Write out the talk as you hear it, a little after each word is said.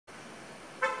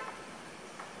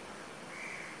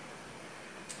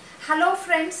Hello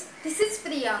friends, this is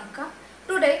Priyanka.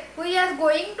 Today we are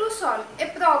going to solve a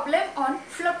problem on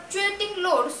fluctuating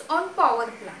loads on power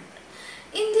plant.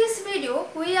 In this video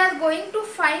we are going to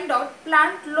find out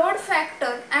plant load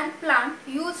factor and plant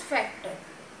use factor.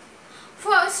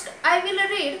 First I will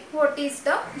read what is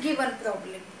the given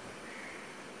problem.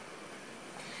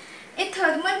 A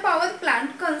thermal power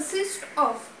plant consists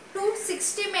of two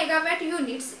 60 megawatt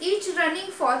units each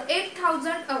running for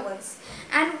 8000 hours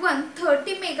and one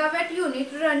 30 megawatt unit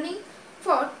running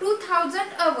for 2000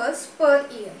 hours per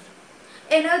year.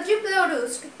 Energy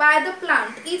produced by the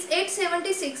plant is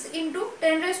 876 into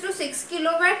 10 raised to 6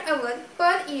 kilowatt hour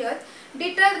per year.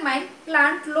 Determine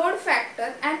plant load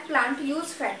factor and plant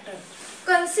use factor.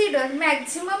 Consider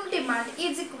maximum demand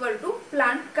is equal to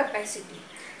plant capacity.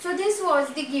 So this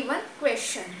was the given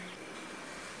question.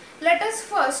 Let us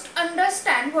first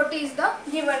understand what is the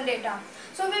given data.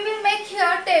 So we will make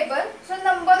here table. So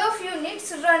number of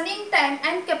units, running time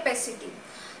and capacity.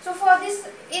 So for this,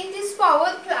 in this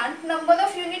power plant, number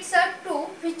of units are 2,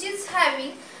 which is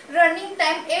having running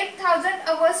time 8000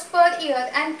 hours per year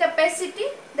and capacity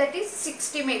that is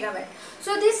 60 megawatt.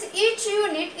 So this each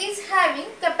unit is having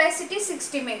capacity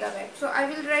 60 megawatt. So I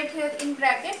will write here in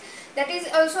bracket. That is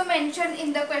also mentioned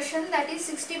in the question, that is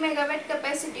 60 megawatt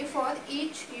capacity for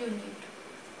each unit.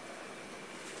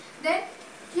 Then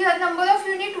here number of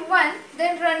unit 1,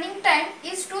 then running time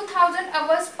is 2000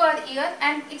 hours per year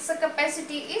and its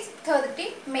capacity is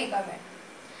 30 megawatt.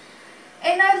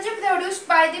 Energy produced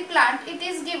by the plant, it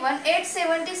is given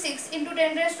 876 into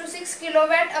 10 raised to 6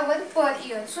 kilowatt hour per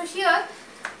year. So here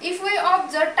if we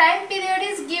observe, time period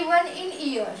is given in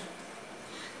year.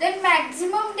 Then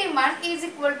maximum demand is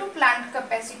equal to plant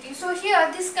capacity. So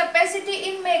here this capacity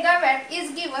in megawatt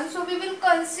is given. So we will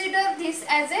consider this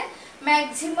as a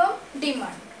maximum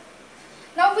demand.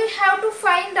 Now we have to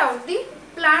find out the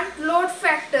plant load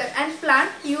factor and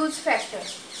plant use factor.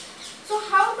 So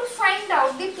how to find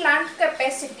out the plant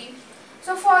capacity?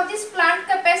 So for this plant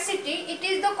capacity, it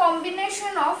is the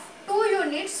combination of 2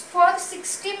 units for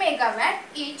 60 megawatt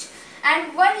each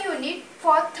and 1 unit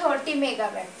for 30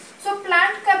 megawatt. So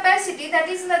plant capacity, that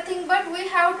is nothing but we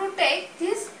have to take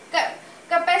this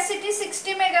capacity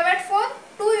 60 megawatt for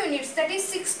 2 units, that is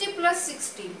 60 plus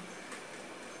 60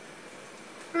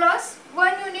 plus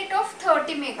 1 unit of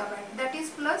 30 megawatt, that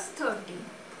is plus 30,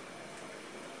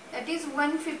 that is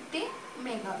 150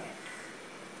 megawatt.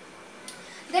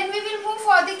 Then we will move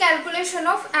for the calculation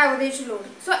of average load.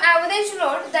 So average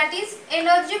load, that is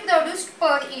energy produced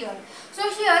per year. So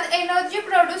here energy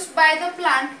produced by the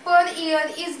plant per year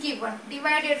is given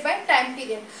divided by time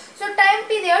period. So time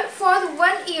period for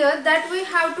 1 year, that we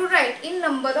have to write in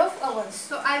number of hours.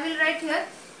 So I will write here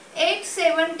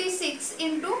 876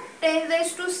 into 10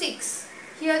 raised to 6.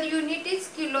 Here unit is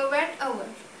kilowatt hour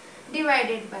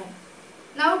divided by.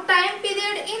 Now time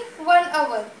period in 1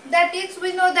 hour, that is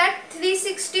we know that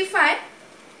 365,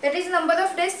 that is number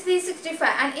of days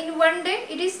 365 and in 1 day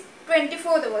it is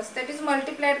 24 hours, that is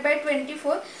multiplied by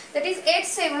 24, that is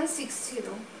 8760.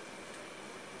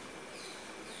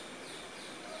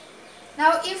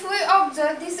 Now if we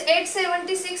observe this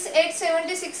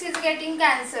 876 is getting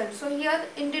cancelled. So here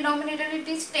in denominator it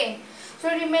is 10. So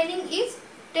remaining is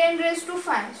 10 raised to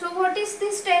 5. So what is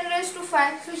this 10 raised to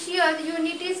 5? So here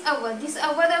unit is hour. This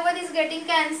hour is getting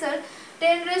cancelled.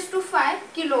 10 raised to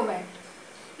 5 kilowatt.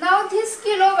 Now this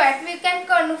kilowatt we can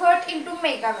convert into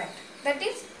megawatt. That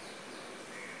is,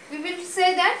 we will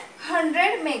say that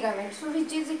 100 megawatt. So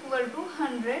which is equal to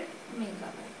 100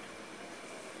 megawatt.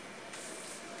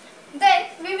 Then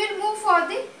we will move for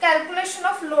the calculation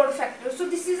of load factor. So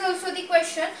this is also the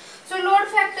question. So load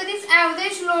factor is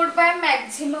average load by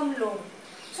maximum load.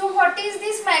 So what is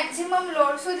this maximum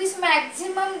load? So this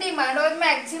maximum demand or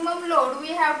maximum load we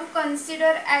have to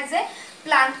consider as a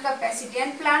plant capacity,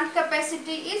 and plant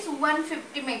capacity is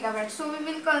 150 megawatt. So we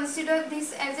will consider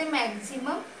this as a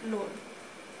maximum load.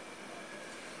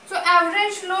 So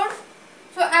average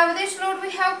load we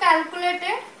have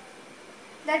calculated,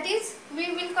 that is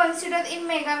we will consider in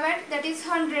megawatt, that is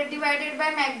 100 divided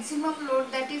by maximum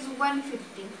load, that is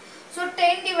 150. So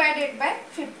 10 divided by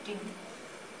 15.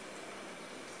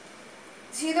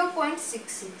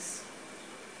 0.66.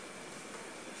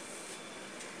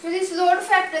 So this load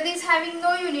factor is having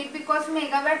no unit because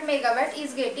megawatt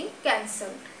is getting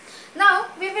cancelled. Now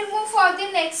we will move for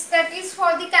the next, that is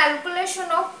for the calculation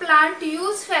of plant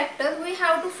use factor. We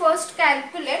have to first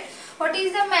calculate what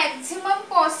is the maximum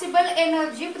possible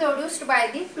energy produced by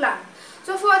the plant.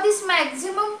 So for this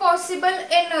maximum possible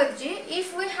energy,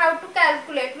 if we have to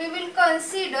calculate, we will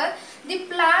consider the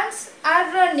plants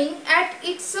are running at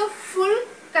its full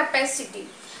capacity.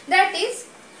 That is,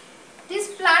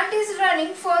 this plant is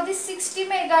running for this 60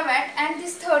 megawatt and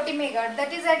this 30 megawatt,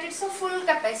 that is at its full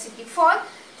capacity for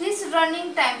this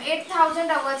running time 8000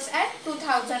 hours and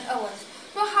 2000 hours.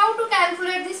 So how to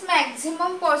calculate this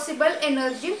maximum possible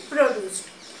energy produced?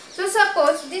 So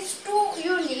suppose these two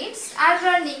units are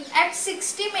running at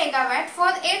 60 megawatt for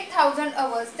 8000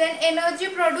 hours, then energy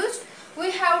produced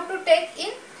we have to take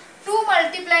in 2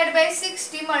 multiplied by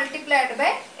 60 multiplied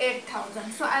by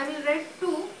 8000. So I will write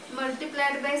 2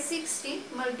 multiplied by 60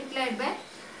 multiplied by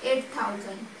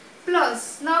 8000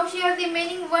 plus, now here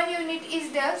remaining 1 unit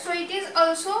is there, so it is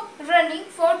also running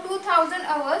for 2000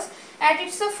 hours at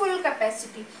its full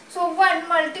capacity. So 1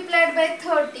 multiplied by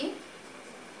 30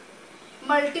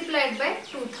 multiplied by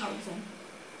 2000.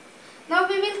 Now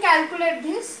we will calculate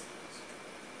this.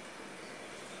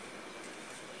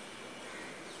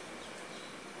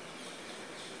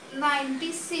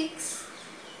 (96)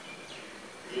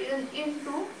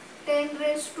 into 10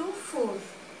 raised to 4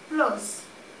 plus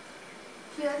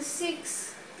here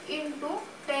 6 into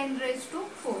 10 raised to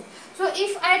 4. So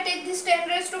if I take this 10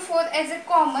 raised to 4 as a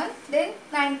common, then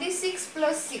 96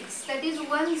 plus 6, that is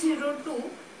 102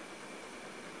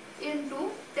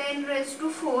 into 10 raised to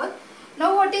 4.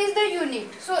 Now what is the unit?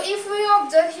 So if we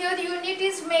observe here, unit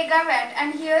is megawatt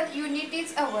and here unit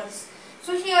is hours.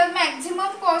 So here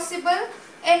maximum possible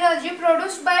energy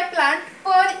produced by plant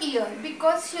per year,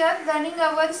 because here running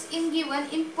hours in given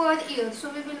in per year.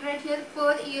 So we will write here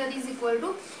per year is equal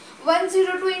to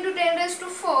 102 into 10 raised to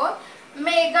 4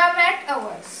 megawatt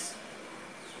hours.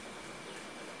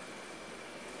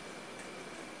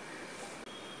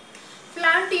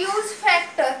 Plant use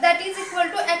factor, that is equal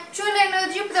to actual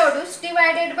energy produced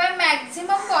divided by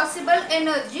maximum possible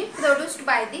energy produced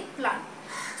by the plant.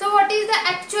 So what is the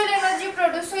actual energy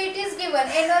produced? So it is given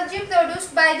energy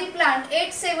produced by the plant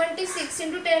 876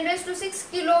 into 10 raised to 6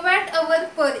 kilowatt hour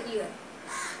per year.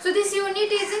 So this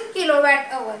unit is in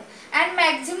kilowatt hour, and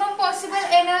maximum possible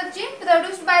energy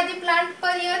produced by the plant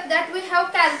per year, that we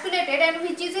have calculated, and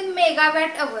which is in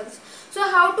megawatt hours. So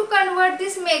how to convert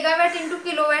this megawatt into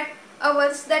kilowatt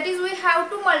hours? That is, we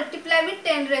have to multiply with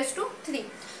 10 raised to 3.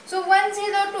 So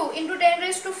 102 into 10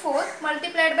 raised to 4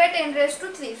 multiplied by 10 raised to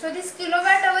 3. So this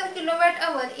kilowatt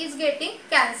hour is getting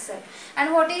cancelled.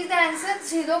 And what is the answer?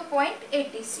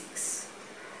 0.86.